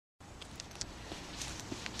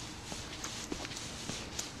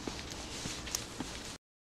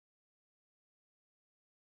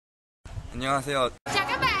안녕하세요. Chào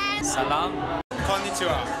các bạn. Salam.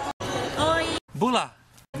 Konnichiwa. Oi. Bula.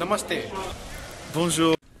 Namaste.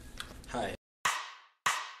 Bonjour. Hi.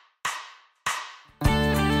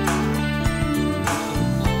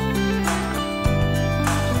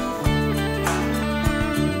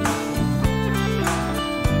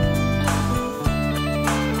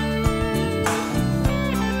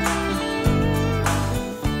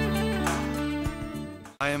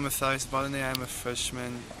 I am Matthias Balane. I am a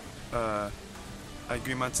freshman at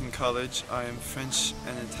Green Mountain College. I am French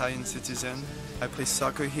and Italian citizen. I play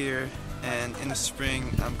soccer here, and in the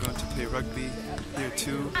spring I'm going to play rugby here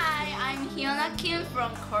too. Hi, I'm Hyuna Kim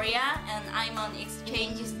from Korea, and I'm an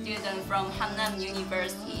exchange student from Hannam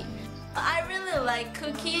University. I really like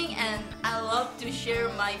cooking, and I love to share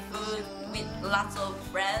my food with lots of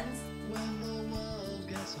friends.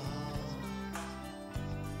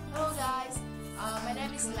 Hello guys, my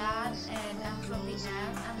name is Lan and I'm from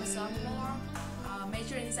Vietnam. I'm a sophomore,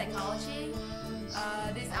 majoring in psychology.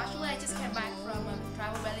 I just came back from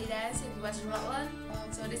tribal belly dance in West Rutland.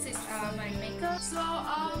 So this is my makeup. So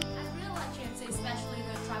I really like James, especially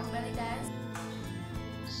the tribal belly dance.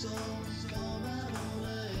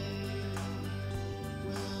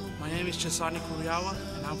 My name is Chasani Kuriawa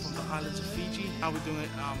and I'm from the islands of Fiji. Now we're doing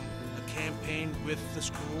a campaign with the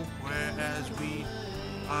school, whereas we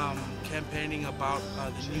campaigning about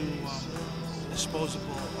the new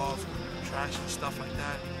disposable of trash and stuff like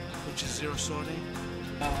that, which is zero sorting.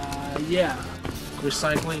 Yeah,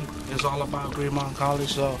 recycling is all about Green Mountain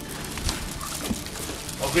College, so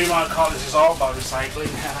Green Mountain College is all about recycling.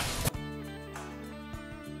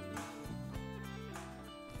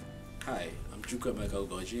 Hi, I'm Juka Michael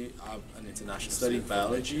Goji. I'm an international studying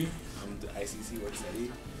biology. I'm the ICC work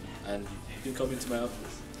study, and you can come into my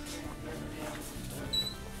office.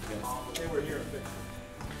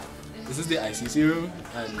 This is the ICC room,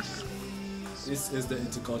 and this is the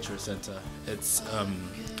Intercultural Center.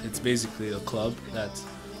 It's basically a club that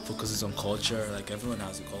focuses on culture. Like, everyone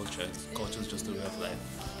has a culture. Culture is just a way of life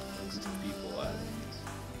for a group of people. And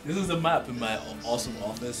this is a map in my awesome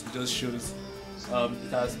office. It just shows.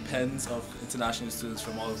 It has pens of international students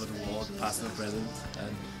from all over the world, past and present,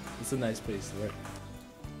 and it's a nice place to work.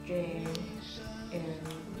 Jane in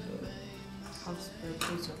the Habsburg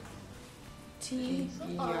Prison.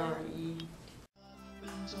 T-E-R-E.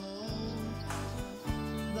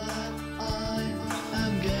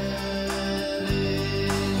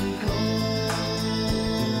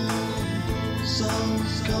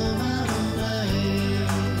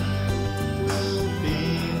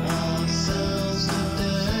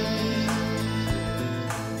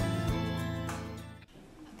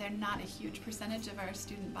 They're not a huge percentage of our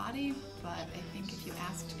student body, but I think if you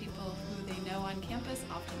asked people who they know on campus,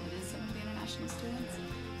 often it is some of the international students.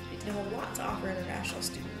 They have a lot to offer international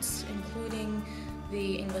students, including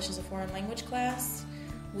the English as a foreign language class.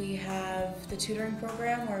 We have the tutoring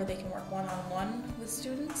program where they can work one-on-one with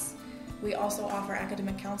students. We also offer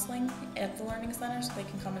academic counseling at the Learning Center, so they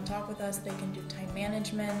can come and talk with us. They can do time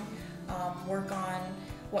management, work on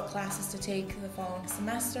what classes to take the following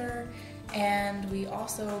semester, and we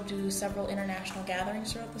also do several international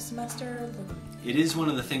gatherings throughout the semester. It is one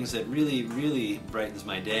of the things that really brightens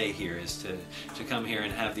my day here, is to come here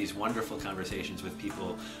and have these wonderful conversations with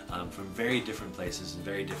people from very different places and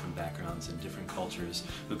very different backgrounds and different cultures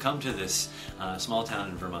who come to this small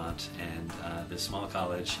town in Vermont and this small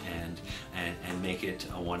college and make it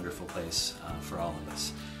a wonderful place for all of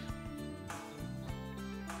us.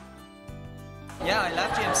 Yeah, I love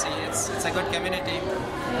GMC. It's a good community.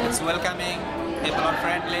 It's welcoming, people are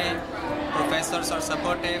friendly, professors are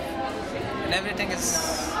supportive, and everything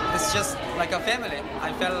is just like a family.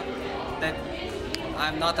 I felt that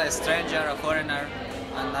I'm not a stranger, a foreigner,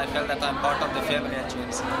 and I felt that I'm part of the family at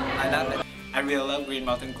GMC. I love it. I really love Green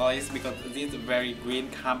Mountain College because this is a very green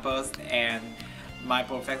campus, and my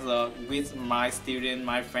professor with my student,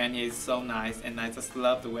 my friend is so nice, and I just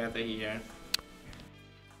love the weather here.